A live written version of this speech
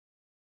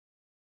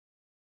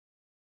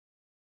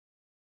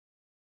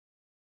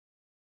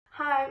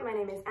Hi, my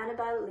name is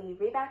Annabelle Lee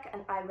Reback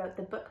and I wrote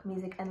the book,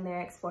 music and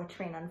lyrics for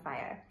Train on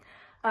Fire.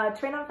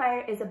 Train on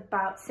Fire is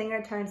about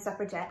singer turned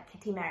suffragette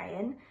Kitty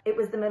Marion. It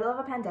was the middle of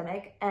a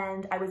pandemic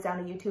and I was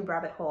down a YouTube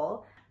rabbit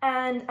hole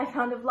and I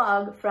found a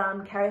vlog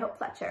from Carrie Hope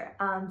Fletcher.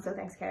 So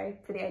thanks Carrie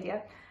for the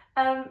idea.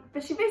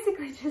 But she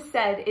basically just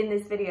said in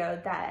this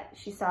video that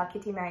she saw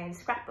Kitty Marion's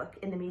scrapbook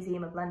in the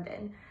Museum of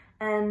London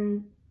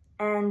and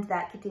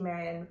that Kitty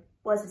Marion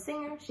was a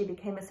singer, she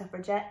became a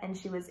suffragette, and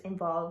she was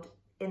involved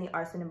in the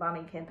arson and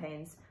bombing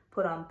campaigns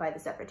put on by the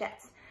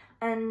suffragettes.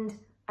 And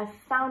I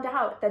found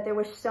out that there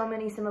were so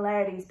many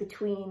similarities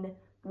between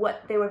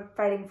what they were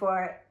fighting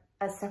for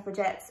as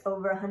suffragettes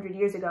over 100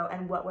 years ago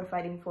and what we're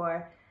fighting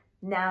for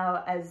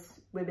now as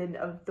women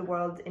of the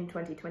world in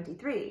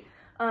 2023.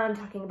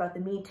 Talking about the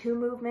Me Too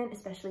movement,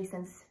 especially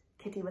since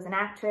Kitty was an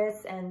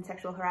actress and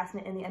sexual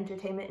harassment in the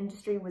entertainment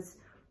industry was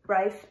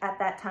rife at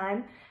that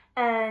time,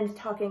 and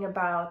talking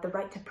about the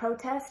right to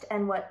protest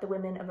and what the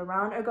women of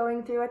Iran are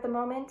going through at the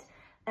moment.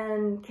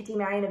 And Kitty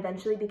Marion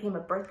eventually became a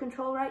birth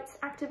control rights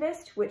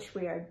activist, which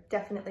we are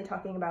definitely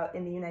talking about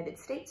in the United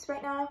States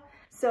right now.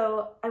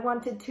 So I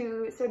wanted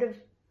to sort of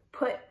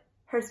put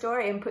her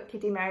story and put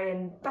Kitty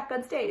Marion back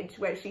on stage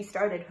where she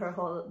started her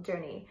whole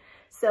journey.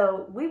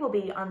 So we will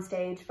be on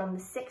stage from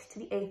the 6th to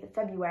the 8th of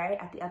February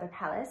at the Other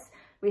Palace.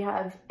 We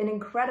have an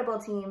incredible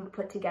team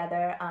put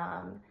together.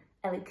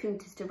 Ellie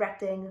Coote is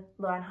directing,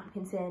 Lauren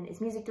Hopkinson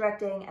is music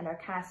directing, and our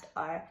cast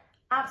are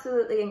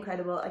absolutely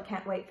incredible. I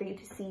can't wait for you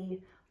to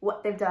see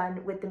what they've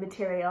done with the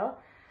material.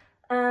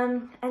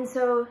 And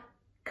so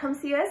come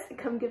see us,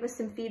 come give us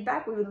some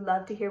feedback. We would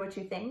love to hear what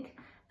you think.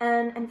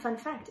 And fun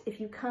fact,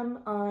 if you come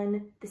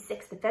on the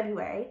 6th of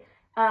February,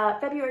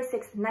 February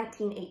 6th,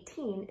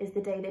 1918 is the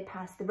day they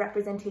passed the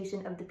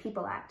Representation of the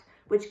People Act,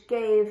 which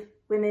gave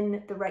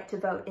women the right to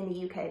vote in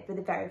the UK for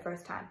the very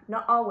first time.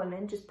 Not all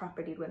women, just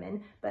propertied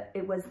women, but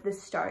it was the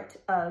start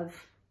of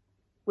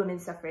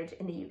women's suffrage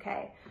in the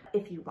UK.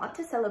 If you want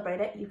to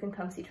celebrate it, you can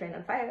come see Train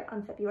on Fire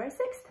on February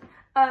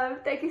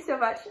 6th. Thank you so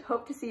much.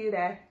 Hope to see you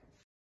there.